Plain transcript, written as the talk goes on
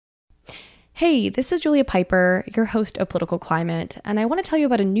Hey, this is Julia Piper, your host of Political Climate, and I want to tell you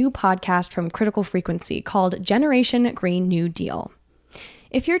about a new podcast from Critical Frequency called Generation Green New Deal.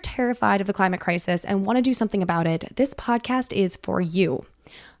 If you're terrified of the climate crisis and want to do something about it, this podcast is for you.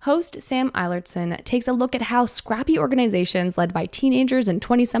 Host Sam Eilertson takes a look at how scrappy organizations led by teenagers and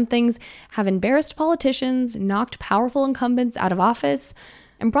 20-somethings have embarrassed politicians, knocked powerful incumbents out of office,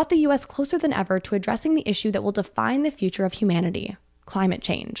 and brought the U.S. closer than ever to addressing the issue that will define the future of humanity, climate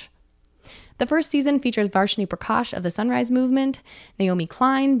change. The first season features Varshini Prakash of the Sunrise Movement, Naomi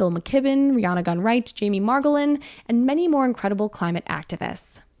Klein, Bill McKibben, Rihanna Gunn-Wright, Jamie Margolin, and many more incredible climate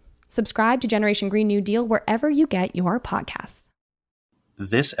activists. Subscribe to Generation Green New Deal wherever you get your podcasts.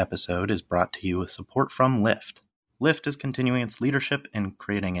 This episode is brought to you with support from Lyft. Lyft is continuing its leadership in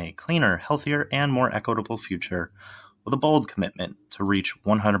creating a cleaner, healthier, and more equitable future with a bold commitment to reach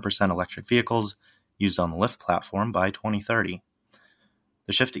 100% electric vehicles used on the Lyft platform by 2030.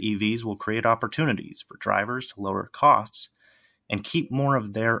 The shift to EVs will create opportunities for drivers to lower costs and keep more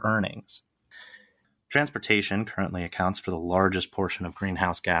of their earnings. Transportation currently accounts for the largest portion of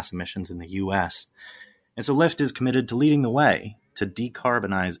greenhouse gas emissions in the U.S., and so Lyft is committed to leading the way to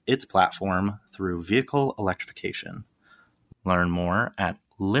decarbonize its platform through vehicle electrification. Learn more at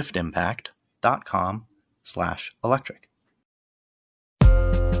lyftimpact.com/electric.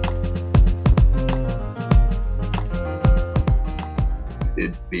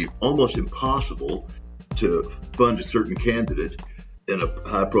 It'd be almost impossible to fund a certain candidate in a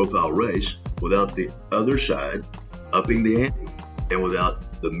high-profile race without the other side upping the ante and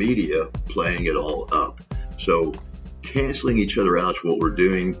without the media playing it all up. So canceling each other out is what we're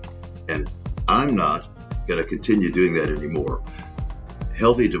doing, and I'm not going to continue doing that anymore.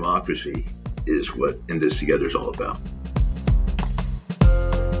 Healthy democracy is what In This Together is all about.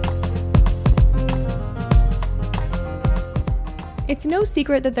 It's no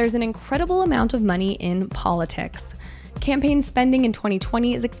secret that there's an incredible amount of money in politics. Campaign spending in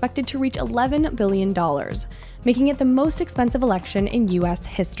 2020 is expected to reach $11 billion, making it the most expensive election in U.S.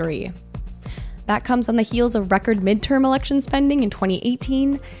 history. That comes on the heels of record midterm election spending in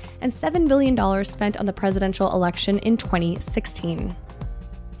 2018 and $7 billion spent on the presidential election in 2016.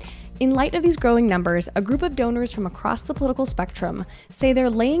 In light of these growing numbers, a group of donors from across the political spectrum say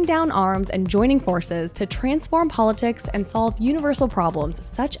they're laying down arms and joining forces to transform politics and solve universal problems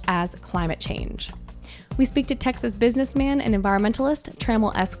such as climate change. We speak to Texas businessman and environmentalist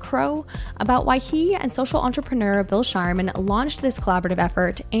Trammell S. Crow about why he and social entrepreneur Bill Shireman launched this collaborative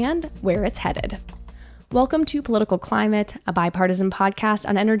effort and where it's headed. Welcome to Political Climate, a bipartisan podcast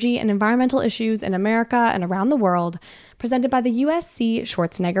on energy and environmental issues in America and around the world, presented by the USC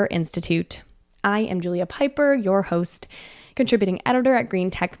Schwarzenegger Institute. I am Julia Piper, your host, contributing editor at Green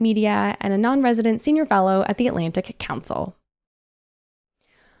Tech Media and a non-resident senior fellow at the Atlantic Council.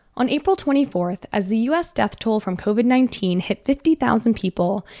 On April 24th, as the U.S. death toll from COVID-19 hit 50,000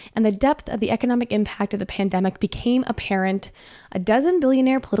 people and the depth of the economic impact of the pandemic became apparent, a dozen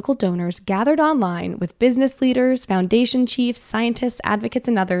billionaire political donors gathered online with business leaders, foundation chiefs, scientists, advocates,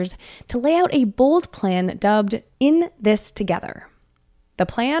 and others to lay out a bold plan dubbed In This Together. The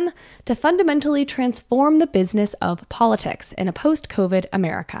plan to fundamentally transform the business of politics in a post-COVID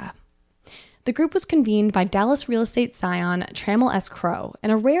America. The group was convened by Dallas real estate scion Trammell S. Crow in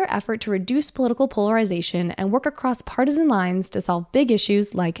a rare effort to reduce political polarization and work across partisan lines to solve big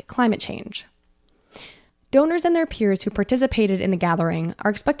issues like climate change. Donors and their peers who participated in the gathering are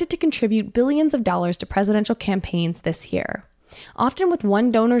expected to contribute billions of dollars to presidential campaigns this year, often with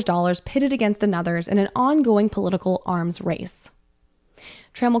one donor's dollars pitted against another's in an ongoing political arms race.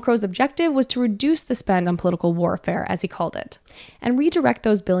 Trammell Crow's objective was to reduce the spend on political warfare, as he called it, and redirect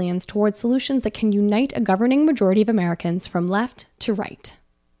those billions towards solutions that can unite a governing majority of Americans from left to right.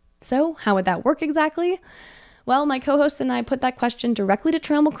 So, how would that work exactly? Well, my co-host and I put that question directly to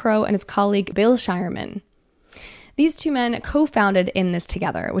Trammell Crow and his colleague Bill Shireman. These two men co-founded In This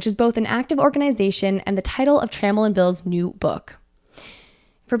Together, which is both an active organization and the title of Trammell and Bill's new book.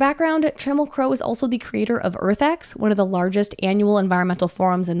 For background, Trammell Crow is also the creator of EarthX, one of the largest annual environmental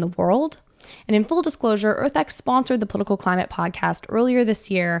forums in the world. And in full disclosure, EarthX sponsored the Political Climate podcast earlier this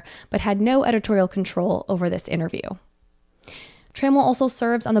year, but had no editorial control over this interview. Trammell also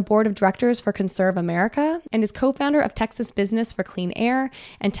serves on the board of directors for Conserve America and is co-founder of Texas Business for Clean Air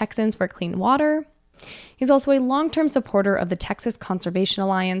and Texans for Clean Water. He's also a long-term supporter of the Texas Conservation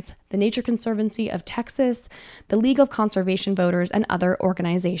Alliance, the Nature Conservancy of Texas, the League of Conservation Voters, and other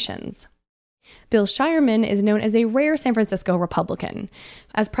organizations. Bill Shireman is known as a rare San Francisco Republican.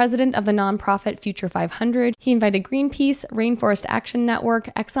 As president of the nonprofit Future 500, he invited Greenpeace, Rainforest Action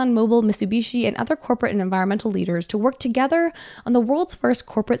Network, ExxonMobil, Mitsubishi, and other corporate and environmental leaders to work together on the world's first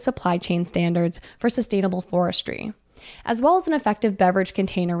corporate supply chain standards for sustainable forestry, as well as an effective beverage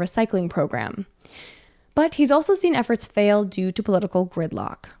container recycling program. But he's also seen efforts fail due to political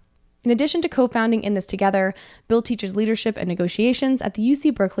gridlock. In addition to co-founding In This Together, Bill teaches leadership and negotiations at the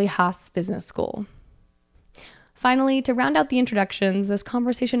UC Berkeley Haas Business School. Finally, to round out the introductions, this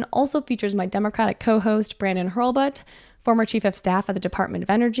conversation also features my Democratic co-host, Brandon Hurlbut, former Chief of Staff at the Department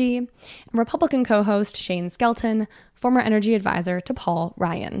of Energy, and Republican co-host, Shane Skelton, former Energy Advisor to Paul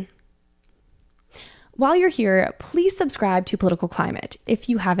Ryan. While you're here, please subscribe to Political Climate if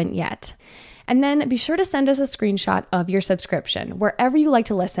you haven't yet. And then be sure to send us a screenshot of your subscription wherever you like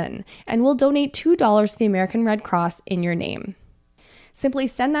to listen, and we'll donate $2 to the American Red Cross in your name. Simply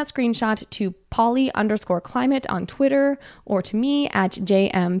send that screenshot to Polly_climate on Twitter or to me at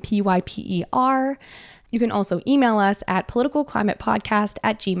JMPYPER. You can also email us at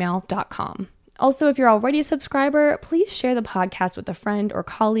politicalclimatepodcast@gmail.com. Also, if you're already a subscriber, please share the podcast with a friend or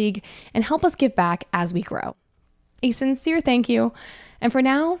colleague and help us give back as we grow. A sincere thank you. And for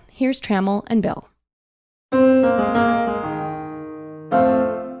now, here's Trammell and Bill.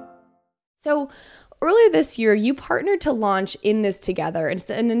 So earlier this year, you partnered to launch In This Together. It's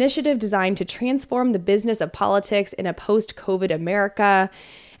an initiative designed to transform the business of politics in a post-COVID America.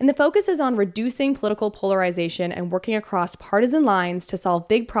 And the focus is on reducing political polarization and working across partisan lines to solve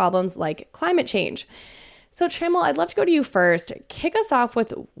big problems like climate change. So Trammell, I'd love to go to you first. Kick us off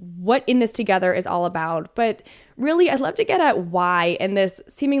with what In This Together is all about. But really, I'd love to get at why in this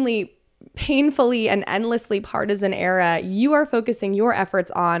seemingly painfully and endlessly partisan era, you are focusing your efforts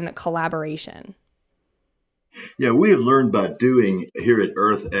on collaboration. Yeah, we have learned by doing here at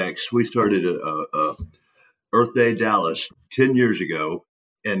EarthX. We started Earth Day Dallas 10 years ago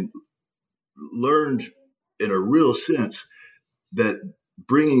and learned in a real sense that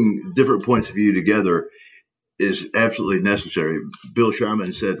bringing different points of view together is absolutely necessary. Bill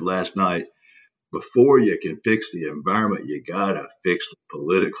Shireman said last night, before you can fix the environment, you gotta fix the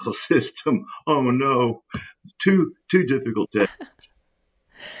political system. Oh no, it's too difficult to.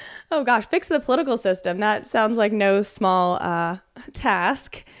 Oh gosh, fix the political system. That sounds like no small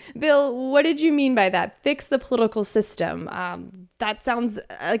task. Bill, what did you mean by that? Fix the political system. That sounds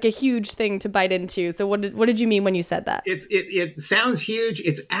like a huge thing to bite into. So what did you mean when you said that? It sounds huge.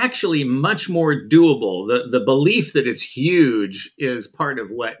 It's actually much more doable. The belief that it's huge is part of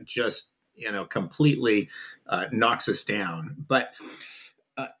what just completely knocks us down. But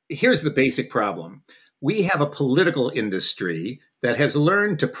here's the basic problem. We have a political industry that has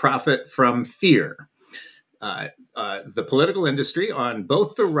learned to profit from fear. The political industry on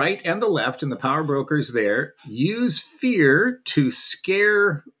both the right and the left and the power brokers there use fear to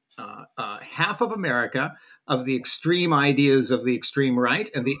scare half of America of the extreme ideas of the extreme right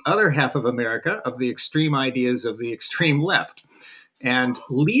and the other half of America of the extreme ideas of the extreme left, and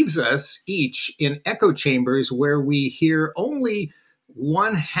leaves us each in echo chambers where we hear only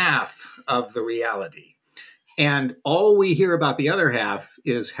one half of the reality. And all we hear about the other half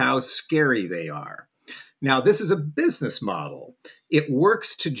is how scary they are. Now, this is a business model. It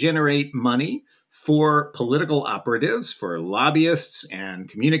works to generate money for political operatives, for lobbyists and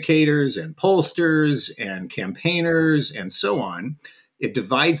communicators and pollsters and campaigners and so on. It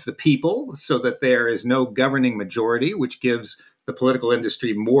divides the people so that there is no governing majority, which gives the political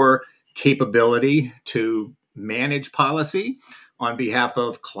industry more capability to manage policy on behalf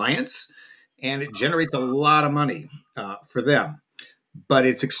of clients. And it generates a lot of money for them. But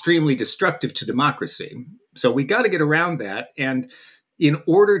it's extremely destructive to democracy. So we got to get around that. And in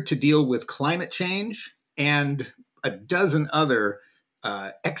order to deal with climate change and a dozen other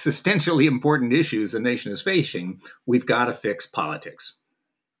existentially important issues the nation is facing, we've got to fix politics.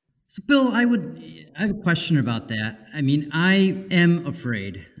 So, Bill, I have a question about that. I mean, I am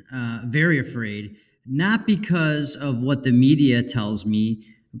afraid, very afraid, not because of what the media tells me,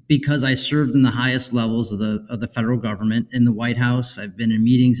 because I served in the highest levels of the federal government in the White House. I've been in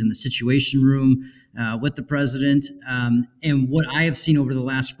meetings in the Situation Room with the president. And what I have seen over the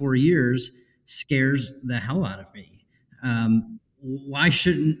last 4 years scares the hell out of me. Why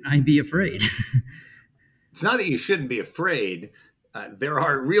shouldn't I be afraid? It's not that you shouldn't be afraid. There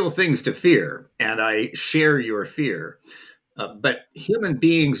are real things to fear, and I share your fear. But human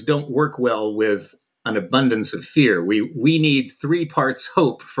beings don't work well with an abundance of fear. We need 3 parts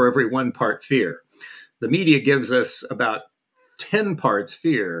hope for every 1 part fear. The media gives us about 10 parts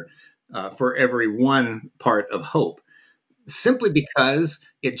fear for every 1 part of hope, simply because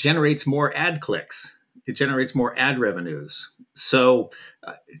it generates more ad clicks. It generates more ad revenues. So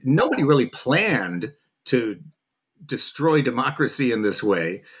nobody really planned to destroy democracy in this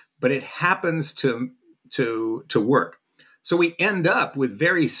way, but it happens to work. So we end up with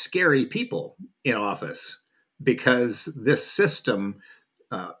very scary people in office because this system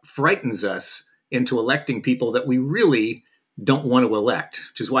frightens us into electing people that we really don't want to elect,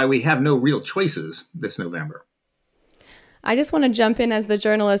 which is why we have no real choices this November. I just want to jump in as the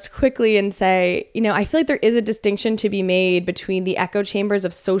journalist quickly and say, I feel like there is a distinction to be made between the echo chambers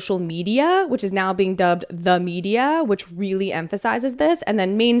of social media, which is now being dubbed the media, which really emphasizes this, and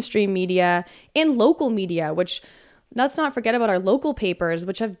then mainstream media and local media, which let's not forget about our local papers,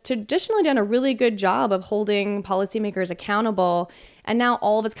 which have traditionally done a really good job of holding policymakers accountable. And now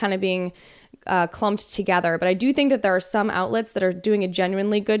all of it's kind of being clumped together. But I do think that there are some outlets that are doing a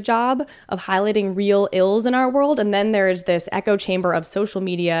genuinely good job of highlighting real ills in our world. And then there is this echo chamber of social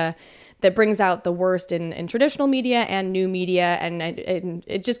media that brings out the worst in traditional media and new media. And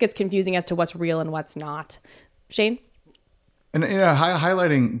it just gets confusing as to what's real and what's not. Shane? And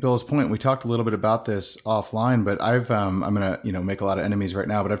highlighting Bill's point, we talked a little bit about this offline, but I'm going to make a lot of enemies right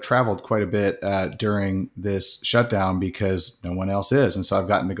now. But I've traveled quite a bit during this shutdown because no one else is, and so I've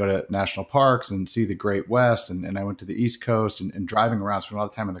gotten to go to national parks and see the Great West, and I went to the East Coast and driving around, spending a lot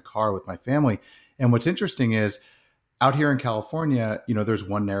of time in the car with my family. And what's interesting is out here in California, there's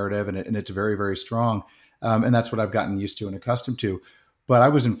one narrative, and it's very, very strong, and that's what I've gotten used to and accustomed to. But I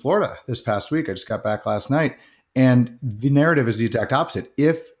was in Florida this past week. I just got back last night. And the narrative is the exact opposite.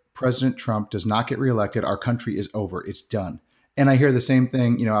 If President Trump does not get reelected, our country is over. It's done. And I hear the same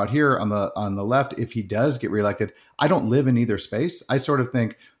thing, out here on the left. If he does get reelected, I don't live in either space. I sort of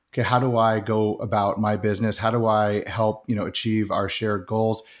think, okay, how do I go about my business? How do I help, achieve our shared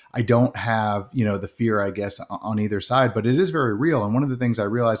goals? I don't have, the fear, I guess, on either side, but it is very real. And one of the things I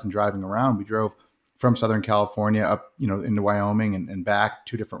realized in driving around, we drove from Southern California up, into Wyoming and back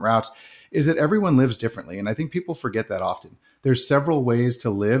 2 different routes, is that everyone lives differently. And I think people forget that often. There's several ways to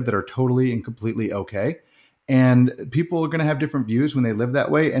live that are totally and completely okay. And people are going to have different views when they live that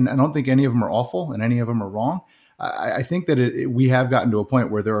way. And I don't think any of them are awful and any of them are wrong. I think that we have gotten to a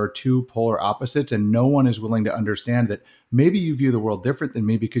point where there are 2 polar opposites and no one is willing to understand that maybe you view the world different than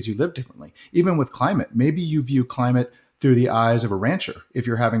me because you live differently. Even with climate, maybe you view climate through the eyes of a rancher. If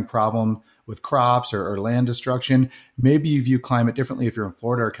you're having problem with crops or land destruction, maybe you view climate differently if you're in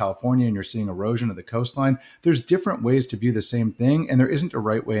Florida or California and you're seeing erosion of the coastline. There's different ways to view the same thing, and there isn't a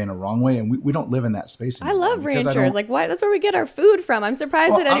right way and a wrong way, and we don't live in that space anymore. I love ranchers. What? That's where we get our food from. I'm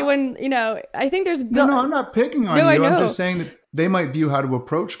surprised that anyone, I think there's... No, I'm not picking on you. I'm just saying that they might view how to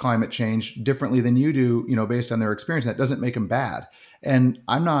approach climate change differently than you do, based on their experience. That doesn't make them bad. And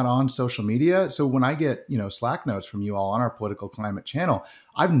I'm not on social media. So when I get, Slack notes from you all on our political climate channel,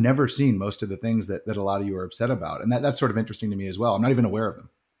 I've never seen most of the things that a lot of you are upset about. And that's sort of interesting to me as well. I'm not even aware of them.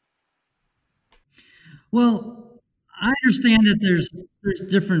 Well, I understand that there's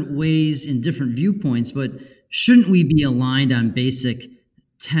different ways and different viewpoints, but shouldn't we be aligned on basic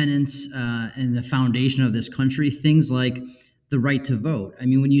tenets and the foundation of this country? Things like the right to vote. I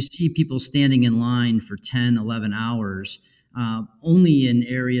mean, when you see people standing in line for 10, 11 hours, only in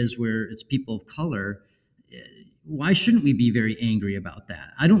areas where it's people of color, why shouldn't we be very angry about that?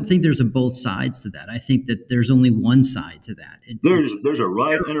 I don't think there's a both sides to that. I think that there's only one side to that. There's a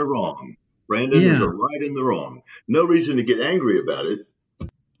right and a wrong, Brandon. Yeah. There's a right and the wrong. No reason to get angry about it.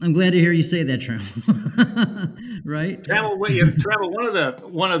 I'm glad to hear you say that, Trammell. Right?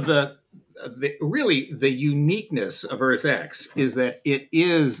 Trammell, one of the really the uniqueness of EarthX is that it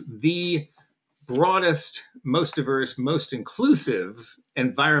is the broadest, most diverse, most inclusive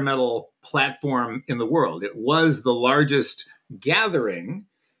environmental platform in the world. It was the largest gathering,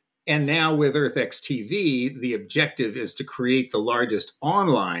 and now with EarthX TV, the objective is to create the largest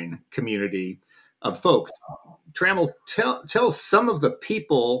online community of folks. Trammell, tell some of the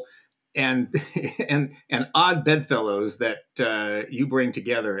people and odd bedfellows that you bring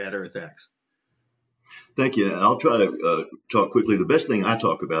together at EarthX. Thank you. And I'll try to talk quickly. The best thing I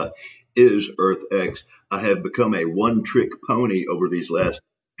talk about is EarthX. I have become a one-trick pony over these last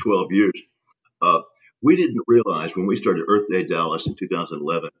 12 years. We didn't realize when we started Earth Day Dallas in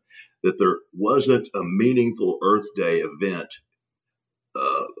 2011 that there wasn't a meaningful Earth Day event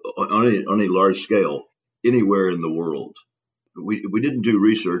on a large scale anywhere in the world. We didn't do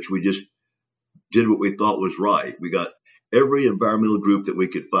research. We just did what we thought was right. We got every environmental group that we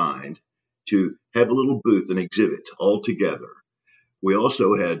could find to have a little booth and exhibit all together. We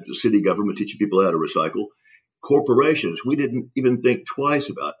also had the city government teaching people how to recycle. Corporations, we didn't even think twice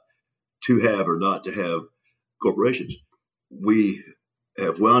about to have or not to have corporations. We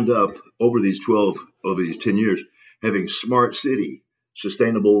have wound up over these 10 years, having smart city,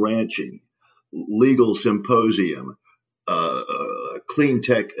 sustainable ranching, legal symposium, clean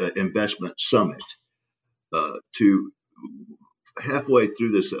tech investment summit, to halfway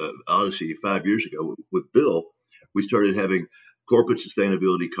through this odyssey 5 years ago with Bill, we started having corporate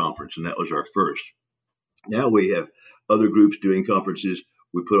sustainability conference, and that was our first. Now we have other groups doing conferences.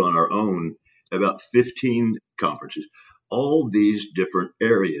 We put on our own about 15 conferences, all these different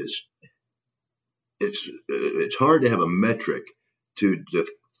areas. It's hard to have a metric to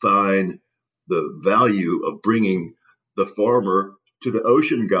define the value of bringing the farmer to the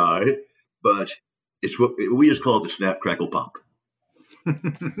ocean guy, but it's what we just call it, the snap, crackle, pop.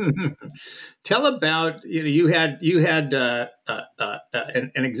 Tell about, you had two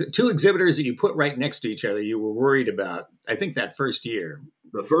exhibitors that you put right next to each other. You were worried about, I think, that first year.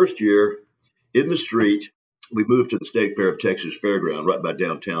 The first year in the street, we moved to the State Fair of Texas Fairground right by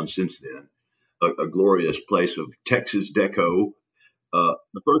downtown since then, a glorious place of Texas deco.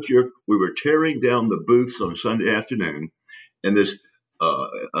 The first year, we were tearing down the booths on Sunday afternoon, and this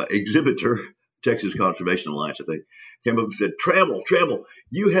exhibitor, Texas Conservation Alliance, I think, came up and said, Trammell,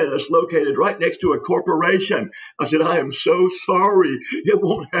 you had us located right next to a corporation. I said, I am so sorry. It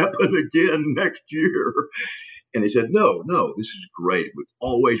won't happen again next year. And he said, no, this is great. We've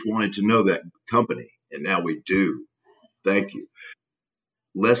always wanted to know that company, and now we do. Thank you.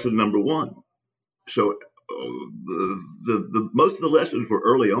 Lesson number one. So the most of the lessons were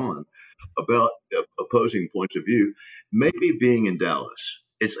early on about opposing points of view, maybe being in Dallas.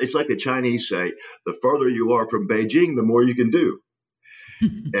 It's like the Chinese say, the farther you are from Beijing, the more you can do.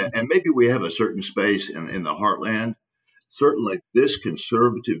 and maybe we have a certain space in the heartland. Certainly this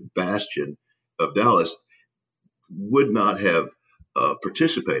conservative bastion of Dallas would not have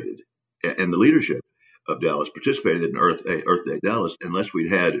participated, and the leadership of Dallas participated in Earth Day Dallas unless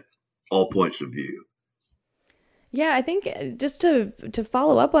we'd had all points of view. Yeah, I think just to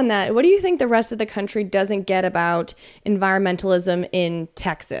follow up on that, what do you think the rest of the country doesn't get about environmentalism in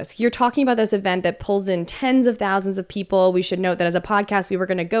Texas? You're talking about this event that pulls in tens of thousands of people. We should note that as a podcast, we were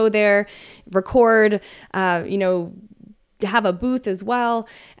going to go there, record, have a booth as well.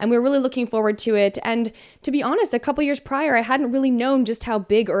 And we were really looking forward to it. And to be honest, a couple years prior, I hadn't really known just how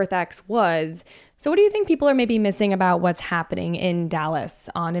big EarthX was. So what do you think people are maybe missing about what's happening in Dallas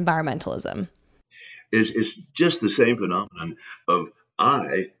on environmentalism? Is just the same phenomenon of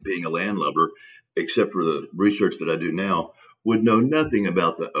I, being a landlubber, except for the research that I do now, would know nothing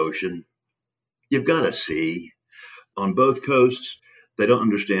about the ocean. You've got to see. On both coasts, they don't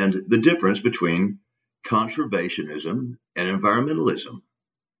understand the difference between conservationism and environmentalism.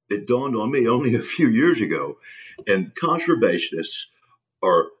 It dawned on me only a few years ago. And conservationists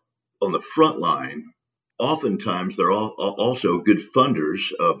are on the front line. Oftentimes, they're also good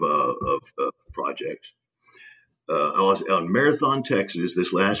funders of projects. I was out in Marathon, Texas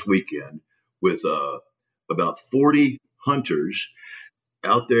this last weekend with about 40 hunters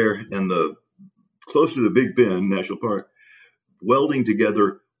out there in close to the Big Bend National Park, welding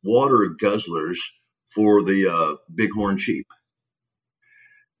together water guzzlers for the bighorn sheep.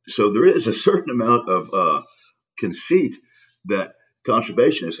 So there is a certain amount of conceit that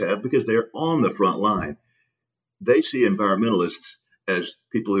conservationists have because they're on the front line. They see environmentalists as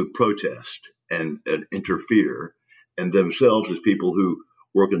people who protest and interfere, and themselves as people who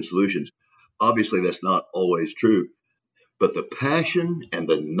work in solutions. Obviously, that's not always true, but the passion and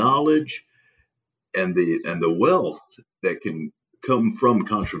the knowledge and the wealth that can come from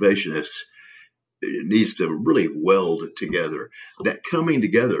conservationists needs to really weld together. That coming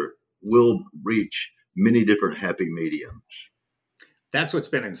together will reach many different happy mediums. That's what's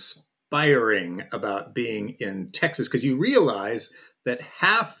been inspiring about being in Texas, because you realize that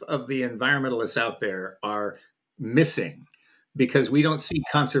half of the environmentalists out there are missing because we don't see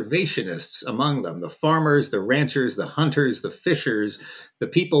conservationists among them. The farmers, the ranchers, the hunters, the fishers, the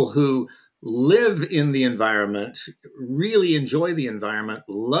people who live in the environment, really enjoy the environment,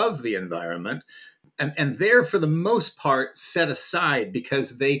 love the environment, and they're, for the most part, set aside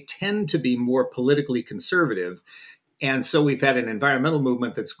because they tend to be more politically conservative. And so we've had an environmental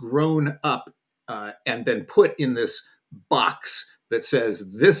movement that's grown up and been put in this box that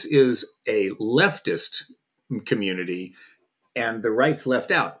says this is a leftist community and the right's left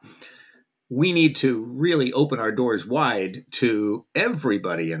out. We need to really open our doors wide to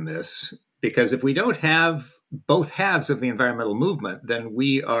everybody in this, because if we don't have both halves of the environmental movement, then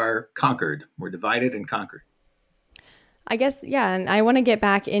we are conquered. We're divided and conquered. I guess, yeah, and I want to get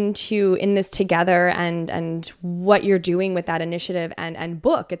back in this together and what you're doing with that initiative and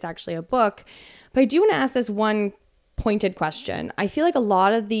book. It's actually a book. But I do want to ask this one pointed question. I feel like a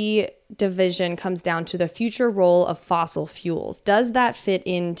lot of the division comes down to the future role of fossil fuels. Does that fit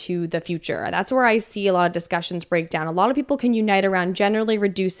into the future? That's where I see a lot of discussions break down. A lot of people can unite around generally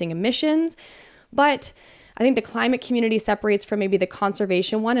reducing emissions, but I think the climate community separates from maybe the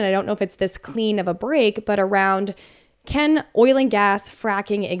conservation one. And I don't know if it's this clean of a break, but around, can oil and gas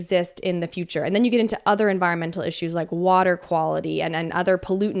fracking exist in the future? And then you get into other environmental issues like water quality and other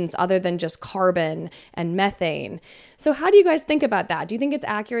pollutants other than just carbon and methane. So how do you guys think about that? Do you think it's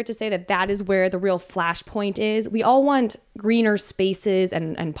accurate to say that that is where the real flashpoint is? We all want greener spaces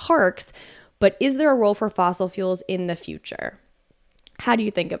and parks, but is there a role for fossil fuels in the future? How do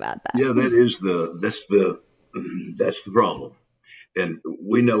you think about that? Yeah, that's the problem. And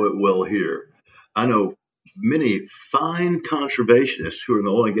we know it well here. I know many fine conservationists who are in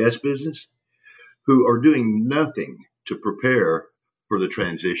the oil and gas business who are doing nothing to prepare for the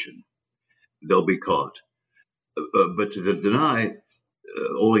transition. They'll be caught. But to deny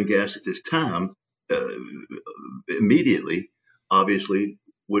oil and gas at this time immediately, obviously,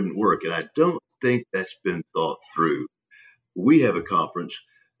 wouldn't work. And I don't think that's been thought through. We have a conference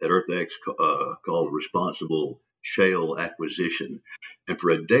at EarthX called Responsible Shale Acquisition. And for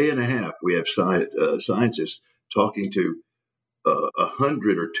a day and a half, we have scientists talking to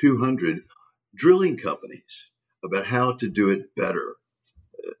 100 or 200 drilling companies about how to do it better.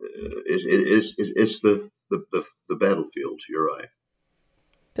 It's the battlefield. You're right.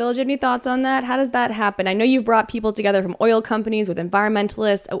 Bill, do you have any thoughts on that? How does that happen? I know you've brought people together from oil companies with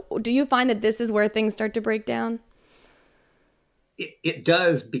environmentalists. Do you find that this is where things start to break down? It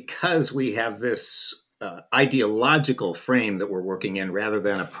does, because we have this ideological frame that we're working in rather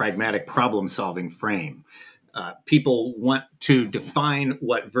than a pragmatic problem-solving frame. People want to define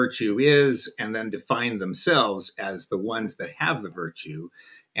what virtue is and then define themselves as the ones that have the virtue.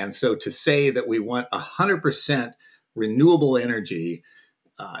 And so to say that we want 100% renewable energy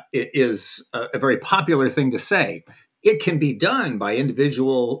it is a very popular thing to say. It can be done by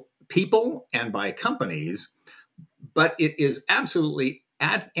individual people and by companies, but it is absolutely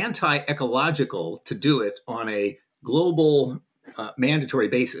anti-ecological to do it on a global mandatory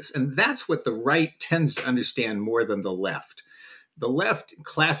basis. And that's what the right tends to understand more than the left. The left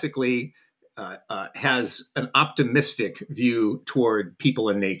classically has an optimistic view toward people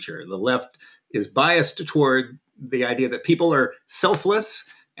and nature. The left is biased toward the idea that people are selfless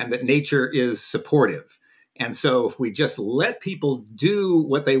and that nature is supportive. And so if we just let people do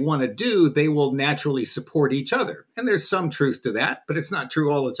what they want to do, they will naturally support each other. And there's some truth to that, but it's not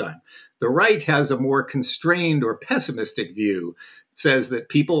true all the time. The right has a more constrained or pessimistic view. It says that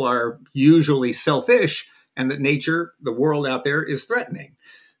people are usually selfish and that nature, the world out there, is threatening.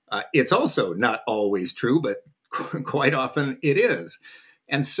 It's also not always true, but quite often it is.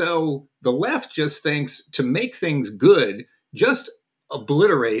 And so the left just thinks to make things good, just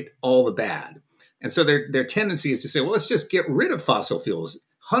obliterate all the bad. And so their tendency is to say, well, let's just get rid of fossil fuels,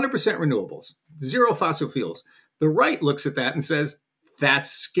 100% renewables, zero fossil fuels. The right looks at that and says,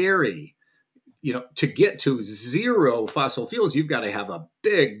 that's scary. You know, to get to zero fossil fuels, you've got to have a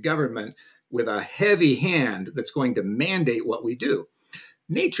big government with a heavy hand that's going to mandate what we do.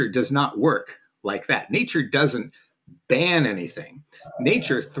 Nature does not work like that. Nature doesn't ban anything.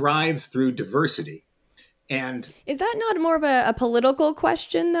 Nature thrives through diversity. And is that not more of a political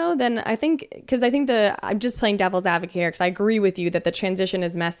question, though, than I think, because I think I'm just playing devil's advocate here because I agree with you that the transition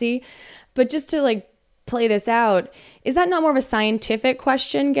is messy. But just to play this out, is that not more of a scientific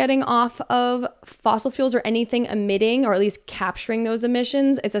question, getting off of fossil fuels or anything emitting or at least capturing those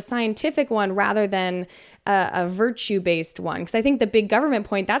emissions? It's a scientific one rather than a virtue-based one. Because I think the big government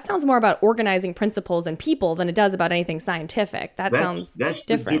point, that sounds more about organizing principles and people than it does about anything scientific. That's sounds that's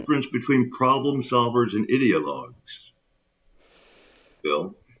different. The difference between problem solvers and ideologues.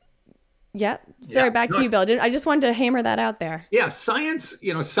 Bill? Yep. Sorry, back to you, Bill. I just wanted to hammer that out there. Yeah, science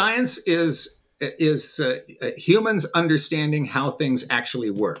is humans understanding how things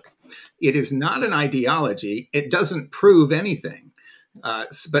actually work. It is not an ideology. It doesn't prove anything.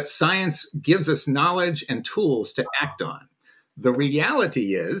 But science gives us knowledge and tools to act on. The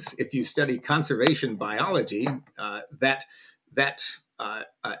reality is, if you study conservation biology, that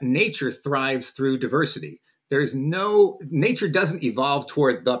nature thrives through diversity. Nature doesn't evolve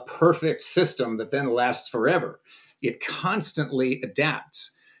toward the perfect system that then lasts forever. It constantly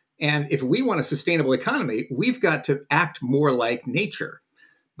adapts. And if we want a sustainable economy, we've got to act more like nature.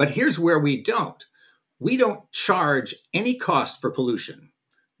 But here's where we don't. We don't charge any cost for pollution.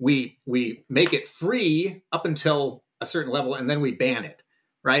 We make it free up until a certain level, and then we ban it,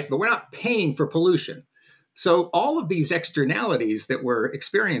 right? But we're not paying for pollution. So all of these externalities that we're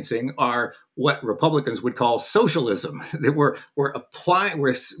experiencing are what Republicans would call socialism. That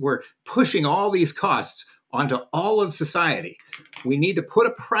we're pushing all these costs onto all of society. We need to put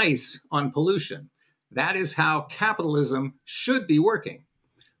a price on pollution. That is how capitalism should be working.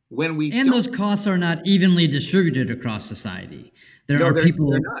 Those costs are not evenly distributed across society. There are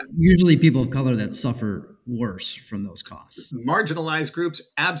usually people of color, that suffer worse from those costs. Marginalized groups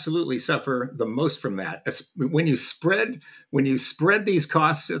absolutely suffer the most from that. When you spread these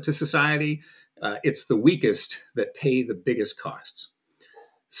costs to society, it's the weakest that pay the biggest costs.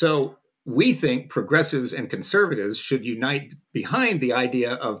 So we think progressives and conservatives should unite behind the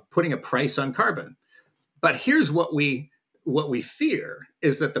idea of putting a price on carbon. But here's what we fear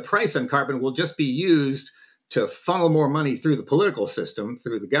is that the price on carbon will just be used to funnel more money through the political system,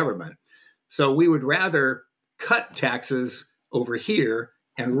 through the government. So we would rather cut taxes over here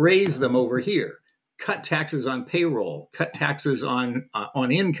and raise them over here. Cut taxes on payroll, cut taxes on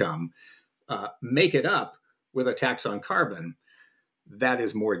income, make it up with a tax on carbon. That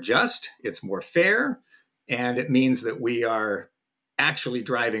is more just, it's more fair, and it means that we are actually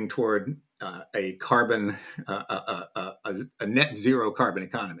driving toward a net zero carbon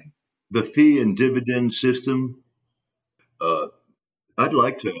economy. The fee and dividend system, I'd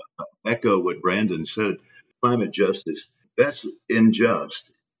like to echo what Brandon said. Climate justice, that's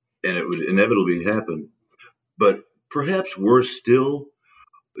unjust, and it would inevitably happen. But perhaps worse still,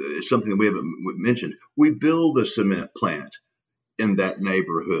 something that we haven't mentioned, we build a cement plant in that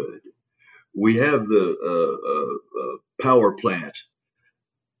neighborhood. We have the power plant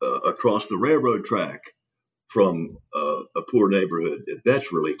across the railroad track from a poor neighborhood.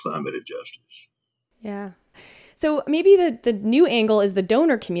 That's really climate injustice. Yeah. So maybe the new angle is the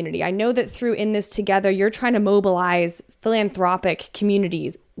donor community. I know that through In This Together, you're trying to mobilize philanthropic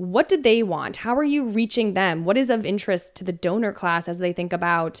communities. What do they want? How are you reaching them? What is of interest to the donor class as they think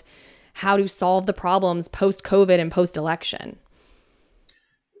about how to solve the problems post-COVID and post-election?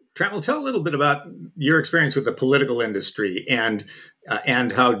 Trammell, tell a little bit about your experience with the political industry and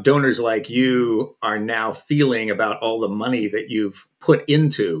how donors like you are now feeling about all the money that you've put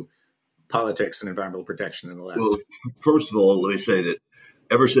into politics and environmental protection in the last. Well, first of all, let me say that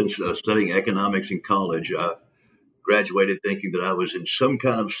ever since studying economics in college, I graduated thinking that I was in some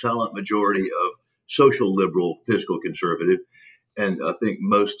kind of silent majority of social liberal, fiscal conservative. And I think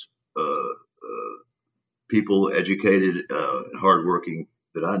most people, educated and hardworking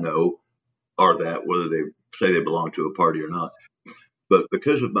that I know, are that, whether they say they belong to a party or not. But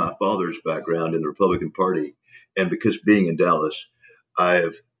because of my father's background in the Republican Party, and because being in Dallas,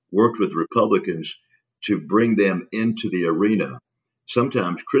 I've worked with Republicans to bring them into the arena,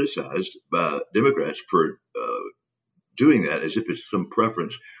 sometimes criticized by Democrats for doing that as if it's some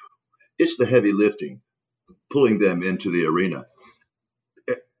preference. It's the heavy lifting, pulling them into the arena.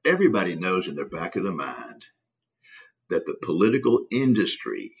 Everybody knows in their back of the mind that the political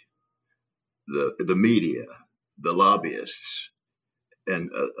industry, the media, the lobbyists, and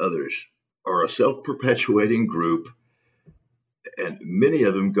others are a self-perpetuating group, and many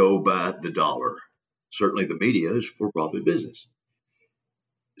of them go by the dollar. Certainly the media is for-profit business.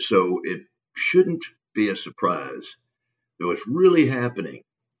 So it shouldn't be a surprise that what's really happening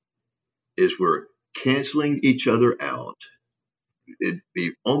is we're canceling each other out. It'd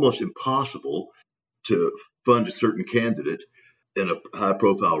be almost impossible to fund a certain candidate in a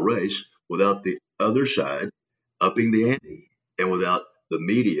high-profile race without the other side upping the ante and without the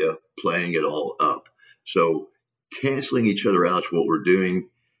media playing it all up. So canceling each other out is what we're doing,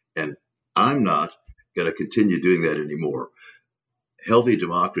 and I'm not going to continue doing that anymore. Healthy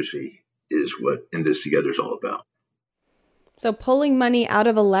democracy is what In This Together is all about. So pulling money out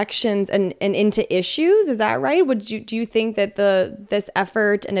of elections and into issues, is that right? Do you think that this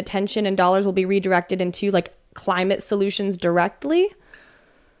effort and attention and dollars will be redirected into like climate solutions directly?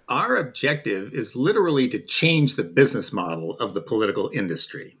 Our objective is literally to change the business model of the political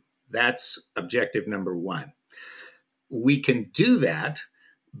industry. That's objective number one. We can do that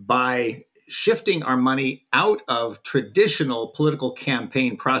by shifting our money out of traditional political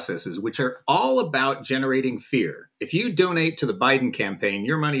campaign processes, which are all about generating fear. If you donate to the Biden campaign,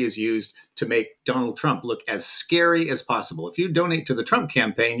 your money is used to make Donald Trump look as scary as possible. If you donate to the Trump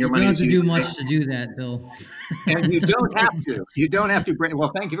campaign, your money is used. You don't have to do much to do that, Bill. And you don't have to. You don't have to bring.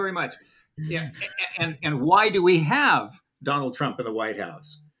 Well, thank you very much. Yeah. And why do we have Donald Trump in the White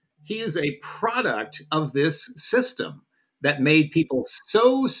House? He is a product of this system that made people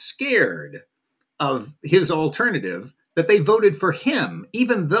so scared of his alternative that they voted for him,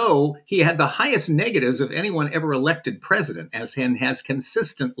 even though he had the highest negatives of anyone ever elected president, as and has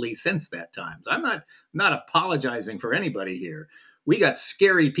consistently since that time. So I'm not apologizing for anybody here. We got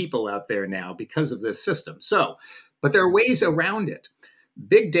scary people out there now because of this system. So, but there are ways around it.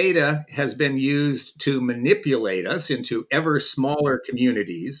 Big data has been used to manipulate us into ever smaller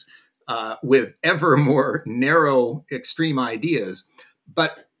communities with ever more narrow, extreme ideas.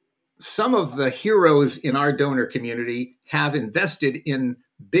 But some of the heroes in our donor community have invested in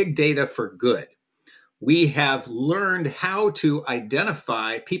big data for good. We have learned how to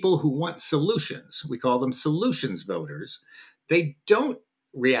identify people who want solutions. We call them solutions voters. They don't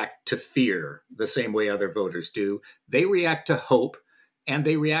react to fear the same way other voters do. They react to hope, and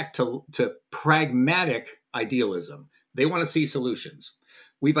they react to pragmatic idealism. They want to see solutions.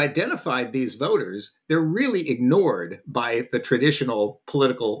 We've identified these voters. They're really ignored by the traditional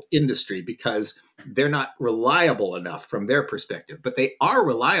political industry because they're not reliable enough from their perspective, but they are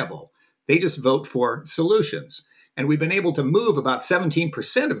reliable. They just vote for solutions. And we've been able to move about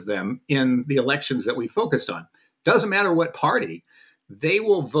 17% of them in the elections that we focused on. Doesn't matter what party, they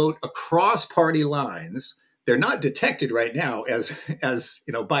will vote across party lines. They're not detected right now as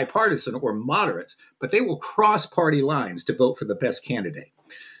bipartisan or moderates, but they will cross party lines to vote for the best candidate.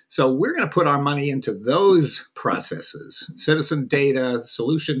 So we're going to put our money into those processes, citizen data,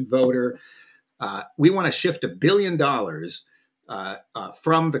 solution voter. We want to shift $1 billion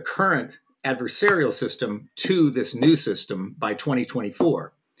from the current adversarial system to this new system by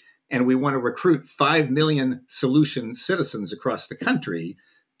 2024. And we want to recruit 5 million solution citizens across the country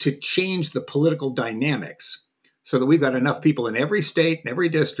to change the political dynamics so that we've got enough people in every state and every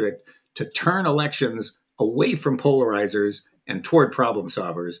district to turn elections away from polarizers and toward problem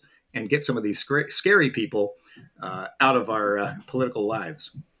solvers and get some of these scary people out of our political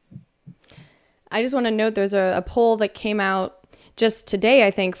lives. I just want to note there's a poll that came out just today,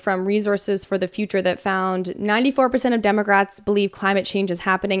 I think, from Resources for the Future that found 94% of Democrats believe climate change is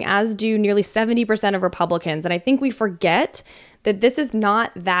happening, as do nearly 70% of Republicans. And I think we forget that this is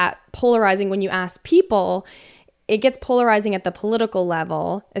not that polarizing when you ask people. It gets polarizing at the political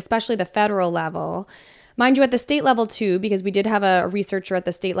level, especially the federal level. Mind you, at the state level too, because we did have a researcher at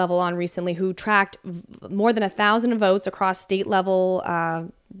the state level on recently who tracked more than 1,000 votes across state level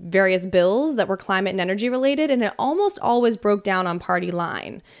various bills that were climate and energy related. And it almost always broke down on party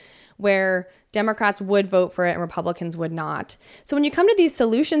line, where Democrats would vote for it and Republicans would not. So when you come to these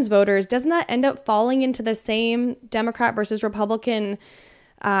solutions voters, doesn't that end up falling into the same Democrat versus Republican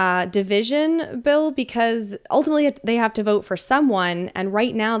division, Bill? Because ultimately they have to vote for someone, and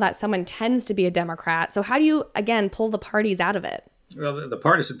right now that someone tends to be a Democrat. So how do you, again, pull the parties out of it? Well, the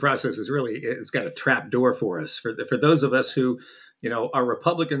partisan process is really, it's got a trap door for us. For those of us who, are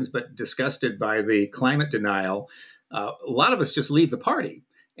Republicans but disgusted by the climate denial, a lot of us just leave the party.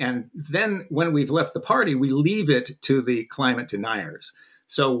 And then when we've left the party, we leave it to the climate deniers.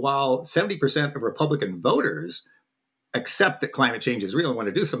 So while 70% of Republican voters accept that climate change is real and want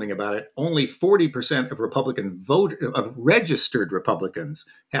to do something about it, only 40% of registered Republicans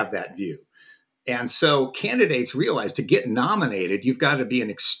have that view. And so candidates realize to get nominated, you've got to be an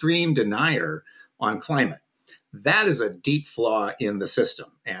extreme denier on climate. That is a deep flaw in the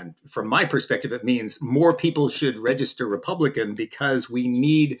system. And from my perspective, it means more people should register Republican because we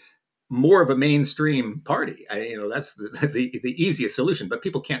need more of a mainstream party. That's the easiest solution, but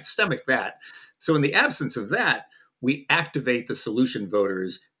people can't stomach that. So in the absence of that, we activate the solution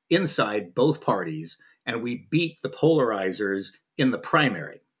voters inside both parties, and we beat the polarizers in the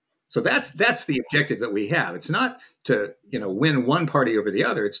primary. So that's the objective that we have. It's not to win one party over the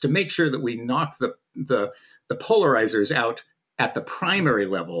other. It's to make sure that we knock the polarizers out at the primary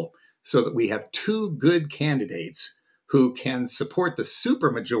level, so that we have two good candidates who can support the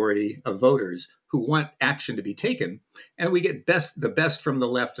supermajority of voters who want action to be taken, and we get the best from the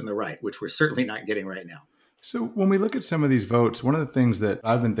left and the right, which we're certainly not getting right now. So when we look at some of these votes, one of the things that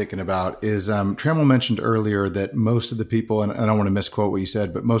I've been thinking about is Trammell mentioned earlier that most of the people, and I don't want to misquote what you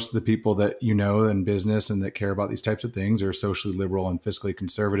said, but most of the people that in business and that care about these types of things are socially liberal and fiscally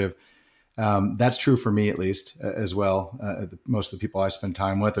conservative. That's true for me, at least, as well. Most of the people I spend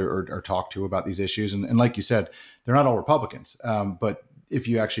time with or talk to about these issues. And like you said, they're not all Republicans. But if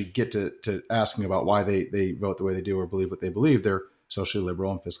you actually get to asking about why they vote the way they do or believe what they believe, they're socially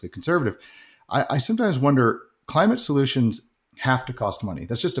liberal and fiscally conservative. I sometimes wonder, climate solutions have to cost money.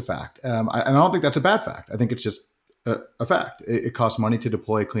 That's just a fact. And I don't think that's a bad fact. I think it's just a fact. It costs money to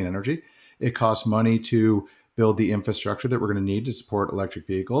deploy clean energy. It costs money to build the infrastructure that we're going to need to support electric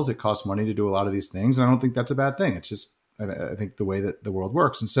vehicles. It costs money to do a lot of these things. And I don't think that's a bad thing. It's just, I think, the way that the world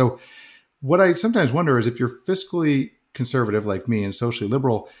works. And so what I sometimes wonder is, if you're fiscally conservative like me and socially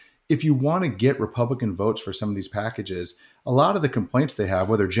liberal, if you want to get Republican votes for some of these packages, a lot of the complaints they have,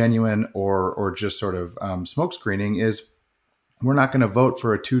 whether genuine or just sort of smoke screening, is we're not going to vote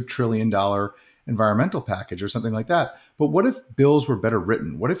for a $2 trillion environmental package or something like that. But what if bills were better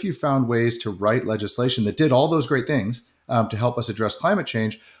written? What if you found ways to write legislation that did all those great things to help us address climate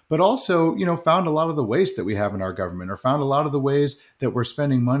change, but also, found a lot of the waste that we have in our government, or found a lot of the ways that we're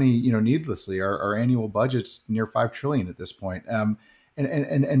spending money, needlessly? Our annual budget's near $5 trillion at this point.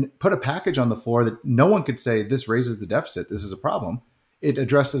 And put a package on the floor that no one could say this raises the deficit, this is a problem. It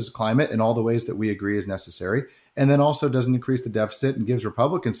addresses climate in all the ways that we agree is necessary, and then also doesn't increase the deficit and gives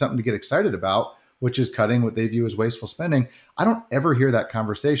Republicans something to get excited about, which is cutting what they view as wasteful spending. I don't ever hear that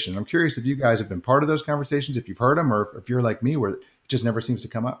conversation. I'm curious if you guys have been part of those conversations, if you've heard them, or if you're like me, where it just never seems to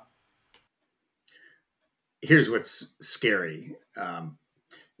come up. Here's what's scary.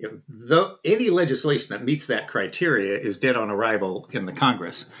 Though any legislation that meets that criteria is dead on arrival in the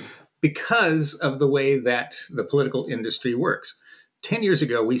Congress because of the way that the political industry works. 10 years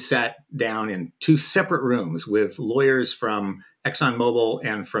ago, we sat down in 2 separate rooms with lawyers from ExxonMobil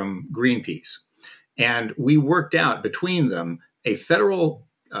and from Greenpeace. And we worked out between them a federal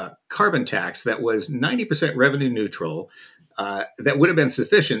carbon tax that was 90% revenue neutral, that would have been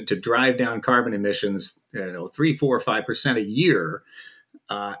sufficient to drive down carbon emissions, 3, 4, 5% a year.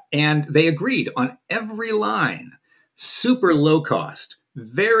 And they agreed on every line. Super low cost,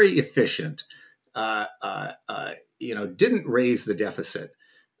 very efficient, didn't raise the deficit,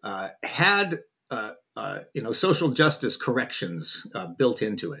 had social justice corrections built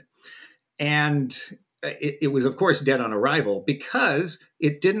into it. And it was, of course, dead on arrival because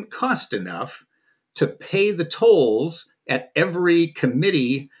it didn't cost enough to pay the tolls at every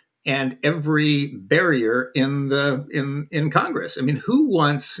committee and every barrier in Congress. I mean, who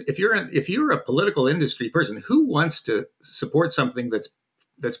wants, if you're a political industry person, who wants to support something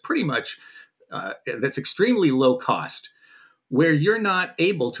that's pretty much that's extremely low cost, where you're not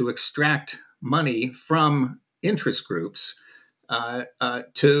able to extract money from interest groups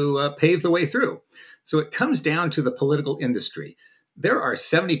to pave the way through? So it comes down to the political industry. There are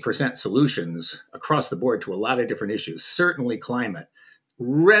 70% solutions across the board to a lot of different issues, certainly climate,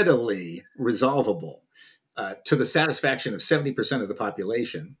 readily resolvable to the satisfaction of 70% of the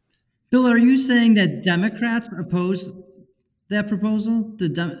population. Bill, are you saying that Democrats oppose that proposal?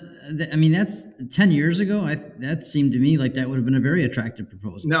 That's 10 years ago. That seemed to me like that would have been a very attractive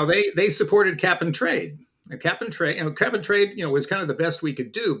proposal. No, they supported cap and trade. Cap and trade, was kind of the best we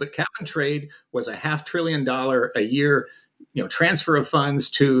could do. But cap and trade was a $500 billion a year, transfer of funds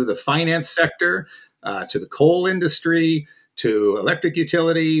to the finance sector, to the coal industry, to electric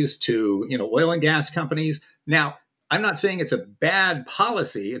utilities, to oil and gas companies. Now, I'm not saying it's a bad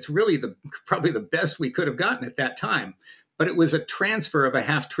policy. It's really probably the best we could have gotten at that time. But it was a transfer of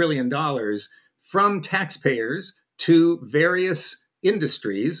 $500 billion from taxpayers to various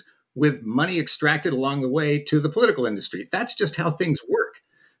industries, with money extracted along the way to the political industry. That's just how things work.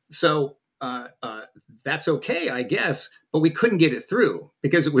 So that's okay, I guess, but we couldn't get it through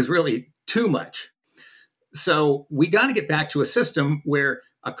because it was really too much. So we got to get back to a system where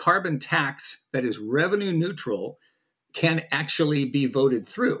a carbon tax that is revenue neutral can actually be voted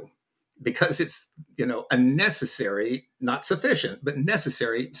through, because it's a necessary, not sufficient, but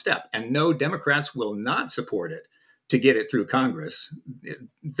necessary step. And no, Democrats will not support it to get it through Congress.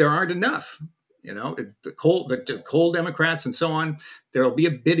 There aren't enough. The coal Democrats and so on. There will be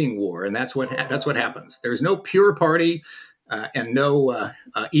a bidding war, and that's what happens. There's no pure party and no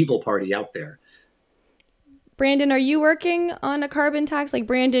evil party out there. Brandon, are you working on a carbon tax? Like,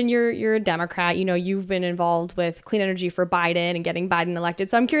 Brandon, you're a Democrat. You've been involved with clean energy for Biden and getting Biden elected.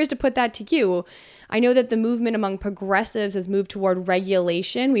 So I'm curious to put that to you. I know that the movement among progressives has moved toward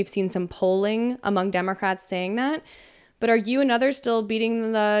regulation. We've seen some polling among Democrats saying that. But are you and others still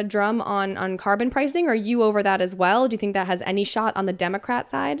beating the drum on carbon pricing? Are you over that as well? Do you think that has any shot on the Democrat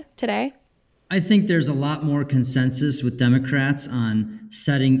side today? I think there's a lot more consensus with Democrats on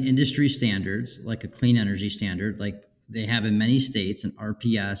setting industry standards, like a clean energy standard, like they have in many states, an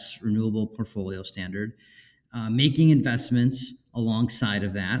RPS, renewable portfolio standard, making investments alongside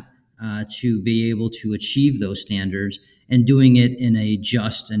of that to be able to achieve those standards, and doing it in a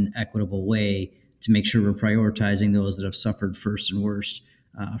just and equitable way to make sure we're prioritizing those that have suffered first and worst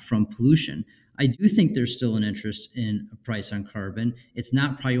from pollution. I do think there's still an interest in a price on carbon. It's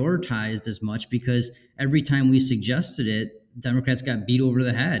not prioritized as much because every time we suggested it, Democrats got beat over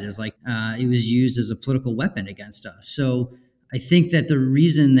the head as like it was used as a political weapon against us. So I think that the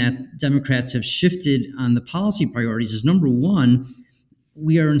reason that Democrats have shifted on the policy priorities is, number one,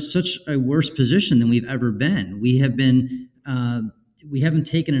 we are in such a worse position than we've ever been. We haven't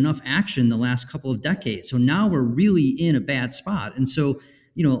taken enough action the last couple of decades. So now we're really in a bad spot. And so,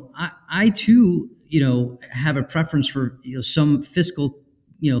 I too, have a preference for, some fiscal,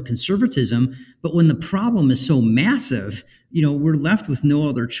 conservatism. But when the problem is so massive, we're left with no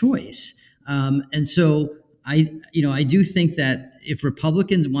other choice. And so I do think that if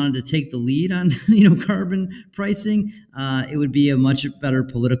Republicans wanted to take the lead on, carbon pricing, it would be a much better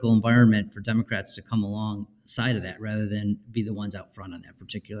political environment for Democrats to come alongside of that rather than be the ones out front on that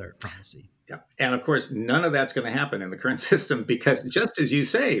particular policy. Yeah. And of course, none of that's going to happen in the current system because just as you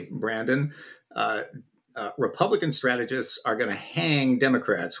say, Brandon, Republican strategists are going to hang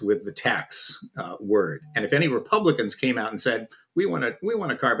Democrats with the tax word. And if any Republicans came out and said, we want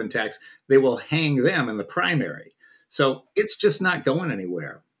a carbon tax, they will hang them in the primary. So it's just not going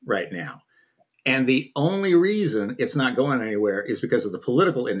anywhere right now. And the only reason it's not going anywhere is because of the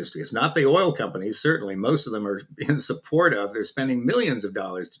political industry. It's not the oil companies. Certainly, most of them are in support of. They're spending millions of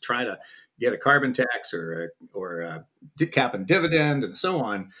dollars to try to get a carbon tax or cap and dividend and so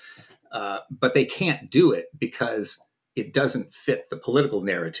on. But they can't do it because it doesn't fit the political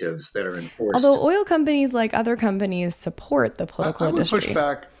narratives that are enforced. Although oil companies, like other companies, support the political industry.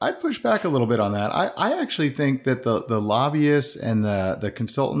 I'd push back a little bit on that. I actually think that the lobbyists and the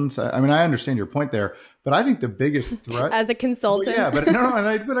consultants, I understand your point there, but I think the biggest threat as a consultant. Well,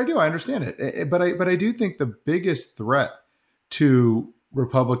 yeah, but I do. I understand it. But I do think the biggest threat to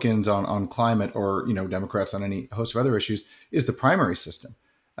Republicans on climate or, Democrats on any host of other issues is the primary system.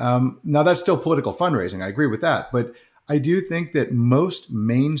 Now that's still political fundraising. I agree with that. But I do think that most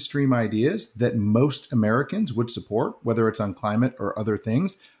mainstream ideas that most Americans would support, whether it's on climate or other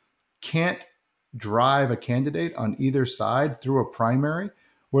things, can't drive a candidate on either side through a primary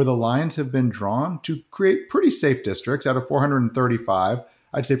where the lines have been drawn to create pretty safe districts. Out of 435,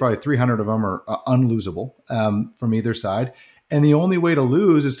 I'd say probably 300 of them are unlosable from either side. And the only way to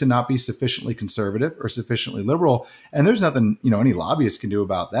lose is to not be sufficiently conservative or sufficiently liberal. And there's nothing, any lobbyist can do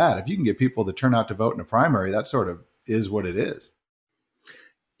about that. If you can get people to turn out to vote in a primary, that sort of is what it is.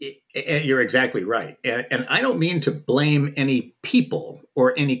 And you're exactly right. And I don't mean to blame any people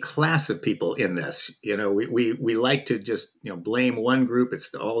or any class of people in this. We like to just, blame one group.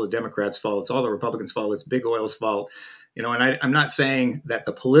 It's all the Democrats' fault. It's all the Republicans' fault. It's big oil's fault. And I'm not saying that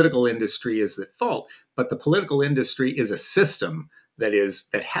the political industry is at fault, but the political industry is a system that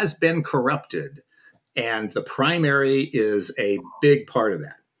has been corrupted. And the primary is a big part of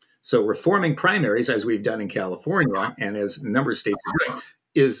that. So reforming primaries, as we've done in California and as a number of states are doing,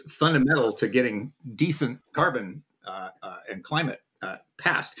 is fundamental to getting decent carbon and climate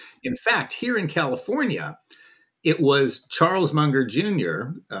passed. In fact, here in California, it was Charles Munger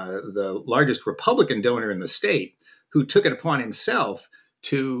Jr., the largest Republican donor in the state, who took it upon himself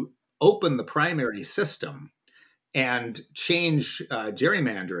to open the primary system and change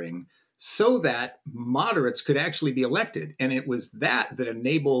gerrymandering so that moderates could actually be elected. And it was that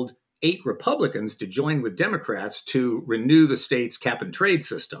enabled 8 Republicans to join with Democrats to renew the state's cap and trade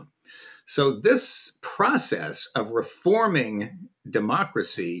system. So this process of reforming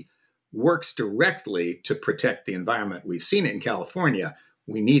democracy works directly to protect the environment. We've seen it in California.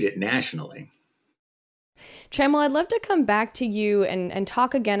 We need it nationally. Trammell, I'd love to come back to you and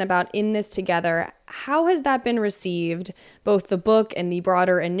talk again about In This Together. How has that been received, both the book and the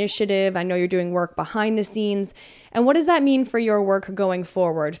broader initiative? I know you're doing work behind the scenes. And what does that mean for your work going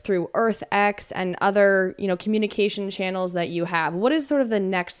forward through EarthX and other, communication channels that you have? What is sort of the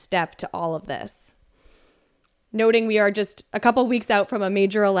next step to all of this? Noting we are just a couple weeks out from a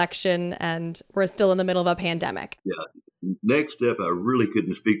major election and we're still in the middle of a pandemic. Yeah. Next step, I really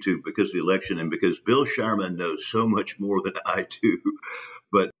couldn't speak to because of the election and because Bill Sharman knows so much more than I do.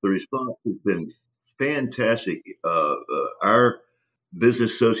 But the response has been fantastic. Our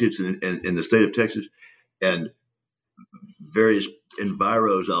business associates in the state of Texas and various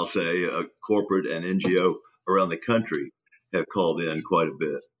enviros, I'll say, corporate and NGO around the country have called in quite a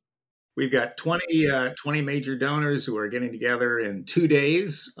bit. We've got 20 major donors who are getting together in 2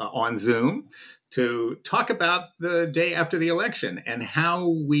 days on Zoom to talk about the day after the election and how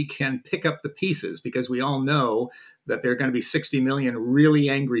we can pick up the pieces, because we all know that there are going to be 60 million really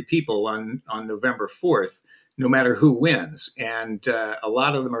angry people on November 4th, no matter who wins. And a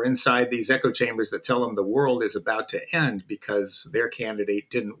lot of them are inside these echo chambers that tell them the world is about to end because their candidate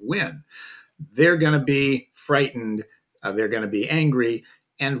didn't win. They're going to be frightened. They're going to be angry.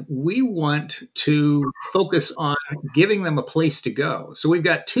 And we want to focus on giving them a place to go. So we've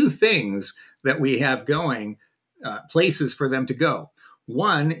got 2 things that we have going, places for them to go.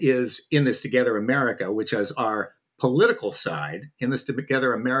 One is In This Together America, which is our political side,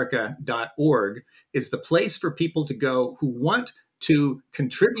 InThisTogetherAmerica.org, is the place for people to go who want to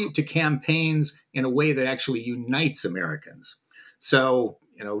contribute to campaigns in a way that actually unites Americans. So,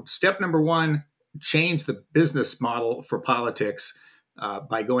 step number one, change the business model for politics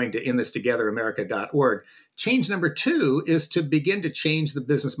by going to InThisTogetherAmerica.org. Change number two is to begin to change the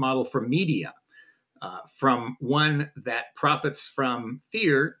business model for media. From one that profits from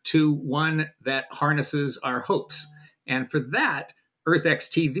fear to one that harnesses our hopes. And for that, EarthX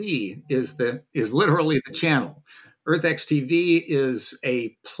TV is literally the channel. EarthX TV is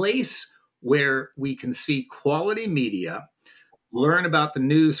a place where we can see quality media, learn about the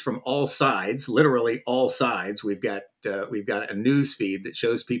news from all sides, literally all sides. We've got a news feed that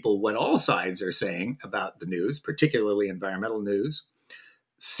shows people what all sides are saying about the news, particularly environmental news.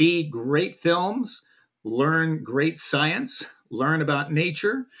 See great films, learn great science, learn about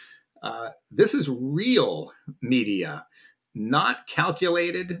nature. This is real media, not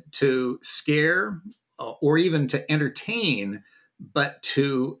calculated to scare or even to entertain, but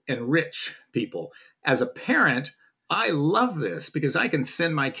to enrich people. As a parent, I love this because I can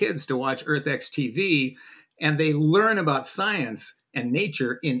send my kids to watch EarthX TV and they learn about science and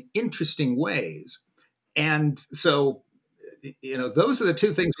nature in interesting ways. And so, those are the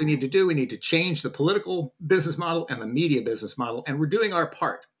two things we need to do. We need to change the political business model and the media business model, and we're doing our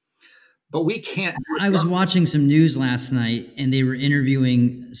part. But we can't. I was watching some news last night, and they were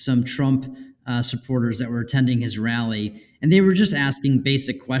interviewing some Trump supporters that were attending his rally, and they were just asking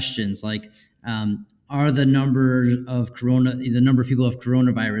basic questions like, are the number of people of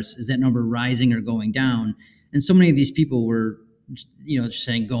coronavirus, is that number rising or going down? And so many of these people were, just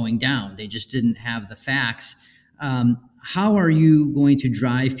saying going down. They just didn't have the facts. How are you going to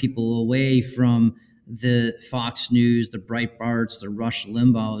drive people away from the Fox News, the Breitbarts, the Rush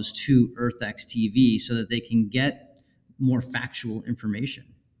Limbaughs to EarthX TV so that they can get more factual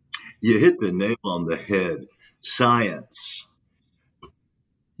information? You hit the nail on the head. Science.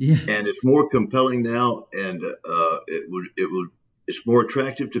 Yeah. And it's more compelling now, and it's more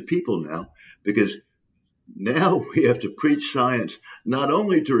attractive to people now, because now we have to preach science not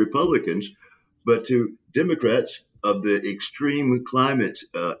only to Republicans, but to Democrats of the extreme climate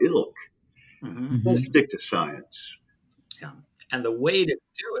ilk. Mm-hmm. Let's stick to science. Yeah. And the way to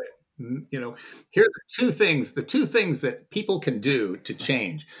do it, here are the two things that people can do to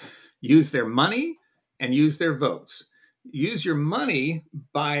change. Use their money and use their votes. Use your money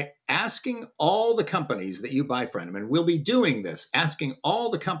by asking all the companies that you buy from, and we'll be doing this, asking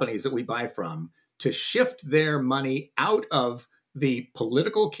all the companies that we buy from to shift their money out of the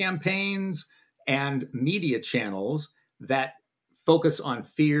political campaigns and media channels that focus on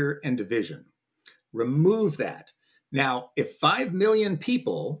fear and division. Remove that. Now, if 5 million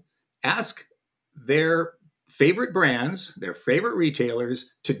people ask their favorite brands, their favorite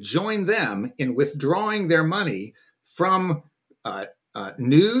retailers, to join them in withdrawing their money from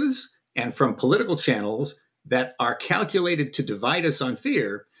news and from political channels that are calculated to divide us on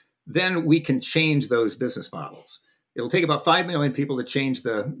fear, then we can change those business models. It'll take about 5 million people to change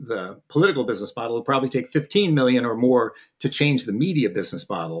the political business model. It'll probably take 15 million or more to change the media business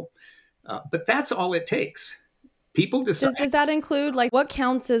model. But that's all it takes. People decide. Does that include, what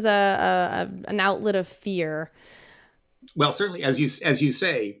counts as an outlet of fear? Well, certainly, as you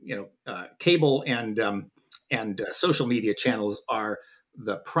say, cable and social media channels are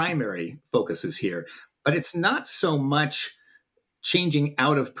the primary focuses here. But it's not so much changing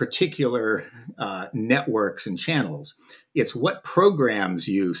out of particular networks and channels. It's what programs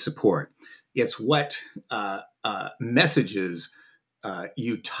you support. It's what messages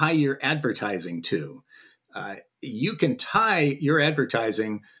you tie your advertising to. You can tie your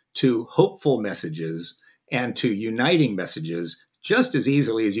advertising to hopeful messages and to uniting messages just as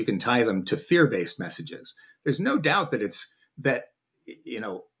easily as you can tie them to fear-based messages. There's no doubt that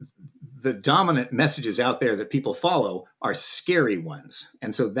the dominant messages out there that people follow are scary ones.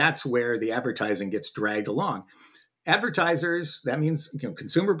 And so that's where the advertising gets dragged along. Advertisers, that means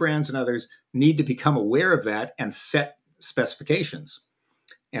consumer brands and others, need to become aware of that and set specifications.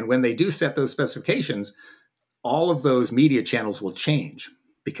 And when they do set those specifications, all of those media channels will change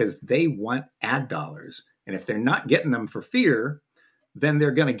because they want ad dollars. And if they're not getting them for fear, then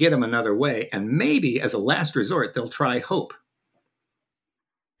they're going to get them another way. And maybe as a last resort, they'll try hope.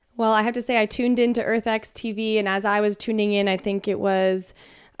 Well, I have to say I tuned into EarthX TV, and as I was tuning in, I think it was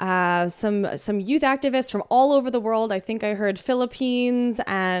some youth activists from all over the world. I think I heard Philippines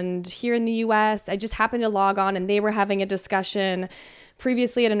and here in the US. I just happened to log on and they were having a discussion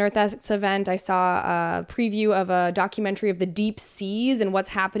Previously at an EarthX event, I saw a preview of a documentary of the deep seas and what's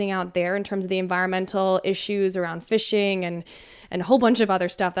happening out there in terms of the environmental issues around fishing and a whole bunch of other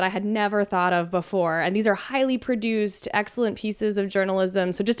stuff that I had never thought of before. And these are highly produced, excellent pieces of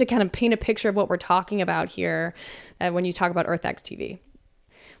journalism. So just to kind of paint a picture of what we're talking about here when you talk about EarthX TV.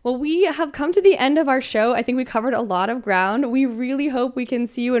 Well, we have come to the end of our show. I think we covered a lot of ground. We really hope we can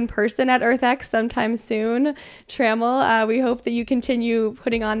see you in person at EarthX sometime soon. Trammell, we hope that you continue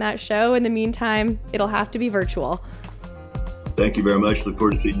putting on that show. In the meantime, it'll have to be virtual. Thank you very much. Look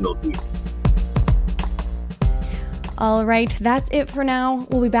forward to seeing you all too. All right, that's it for now.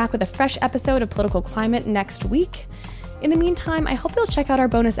 We'll be back with a fresh episode of Political Climate next week. In the meantime, I hope you'll check out our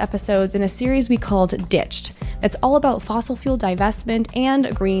bonus episodes in a series we called Ditched, that's all about fossil fuel divestment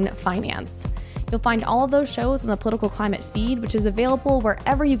and green finance. You'll find all of those shows on the Political Climate feed, which is available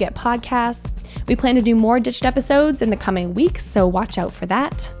wherever you get podcasts. We plan to do more Ditched episodes in the coming weeks, so watch out for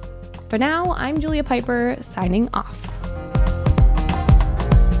that. For now, I'm Julia Piper, signing off.